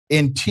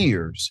in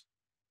tears,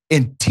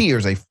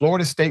 a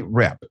Florida state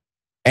rep,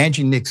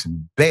 Angie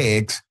Nixon,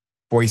 begs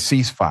for a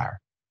ceasefire.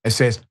 It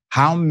says,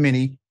 how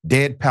many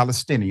dead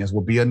Palestinians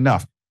will be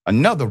enough?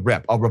 Another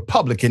rep, a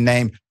Republican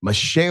named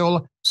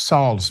Michelle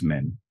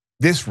Salzman,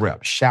 this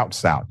rep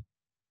shouts out,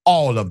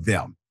 all of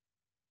them.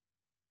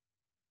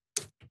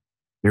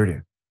 Here it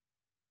is.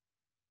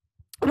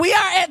 We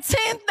are at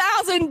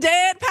 10,000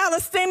 dead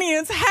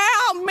Palestinians.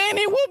 How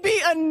many will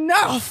be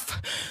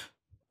enough?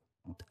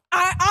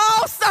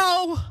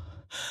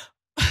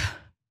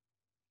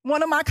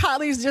 One of my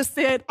colleagues just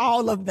said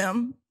all of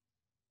them.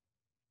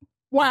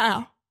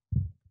 Wow.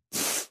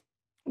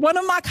 One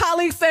of my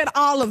colleagues said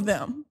all of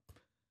them.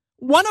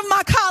 One of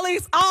my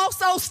colleagues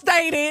also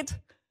stated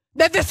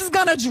that this is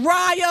going to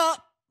dry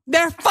up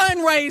their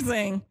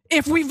fundraising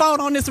if we vote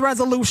on this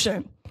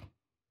resolution.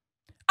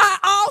 I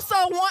also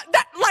want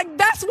that,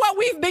 that's what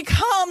we've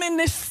become in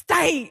this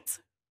state.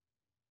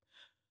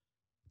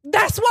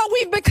 That's what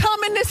we've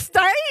become in this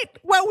state,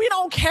 where we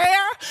don't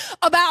care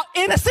about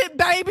innocent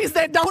babies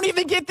that don't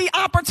even get the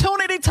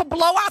opportunity to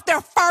blow out their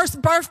first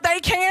birthday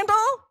candle.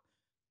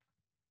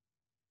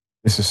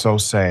 This is so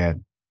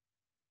sad.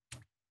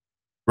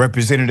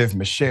 Representative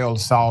Michelle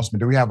Salzman,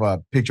 do we have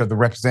a picture of the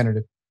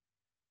representative?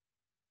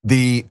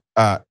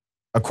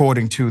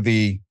 According to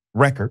the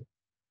record,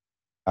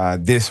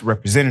 this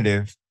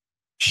representative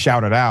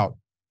shouted out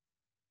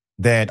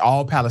that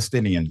all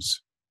Palestinians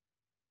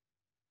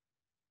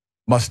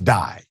must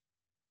die.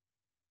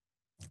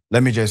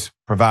 Let me just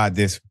provide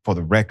this for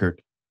the record.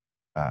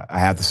 I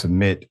have to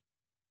submit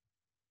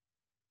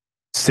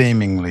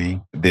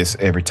seemingly this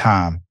every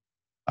time.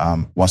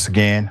 Once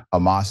again,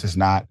 Hamas is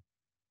not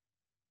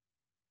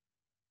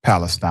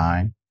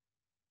Palestine.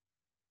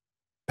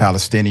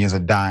 Palestinians are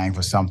dying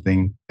for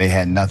something they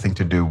had nothing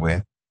to do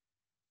with.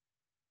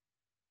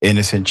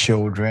 Innocent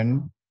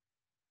children,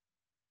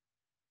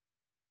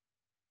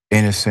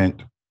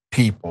 innocent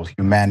people,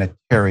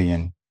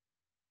 humanitarian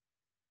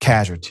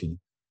casualties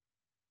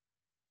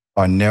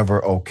are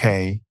never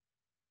okay.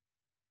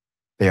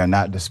 They are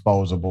not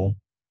disposable.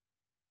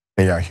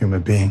 They are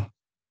human beings.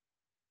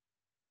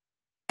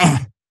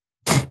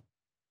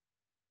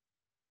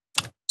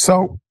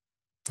 So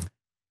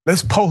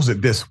let's pose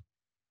it this way.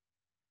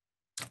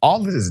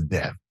 All of this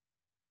death,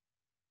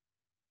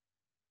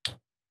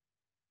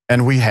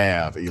 and we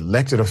have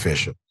elected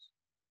officials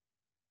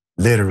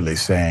literally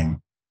saying,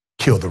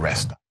 kill the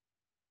rest of them.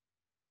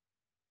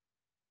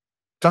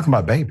 Talking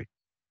about babies.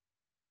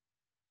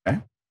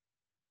 Okay?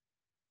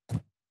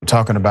 We're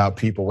talking about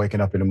people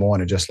waking up in the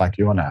morning just like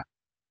you and I.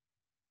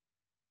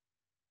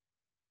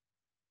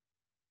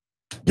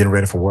 Getting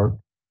ready for work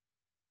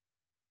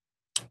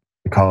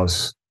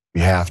because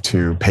we have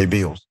to pay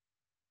bills,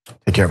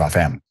 take care of our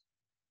families.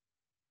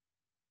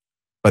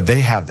 But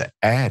they have the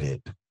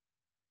added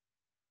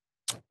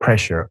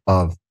pressure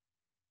of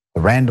a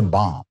random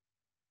bomb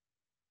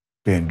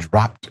being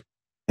dropped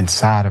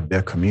inside of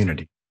their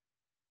community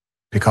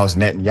because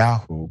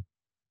Netanyahu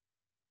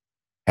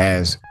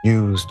has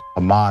used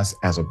Hamas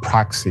as a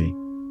proxy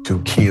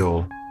to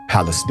kill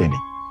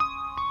Palestinians.